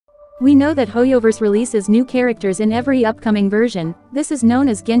We know that HOYOVERSE releases new characters in every upcoming version. This is known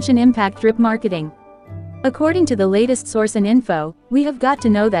as Genshin Impact drip marketing. According to the latest source and info, we have got to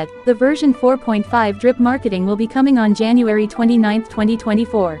know that the version 4.5 drip marketing will be coming on January 29,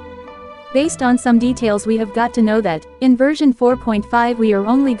 2024. Based on some details, we have got to know that in version 4.5 we are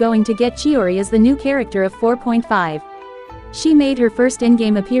only going to get Chiori as the new character of 4.5. She made her first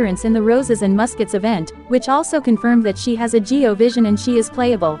in-game appearance in the Roses and Muskets event, which also confirmed that she has a Geo vision and she is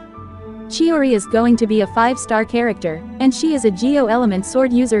playable. Chiori is going to be a 5-star character, and she is a Geo element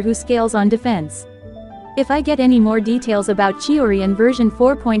sword user who scales on defense. If I get any more details about Chiori and version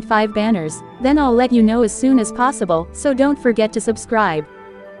 4.5 banners, then I'll let you know as soon as possible, so don't forget to subscribe.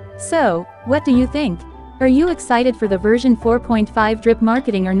 So, what do you think? Are you excited for the version 4.5 drip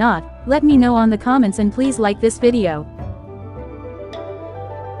marketing or not? Let me know on the comments and please like this video.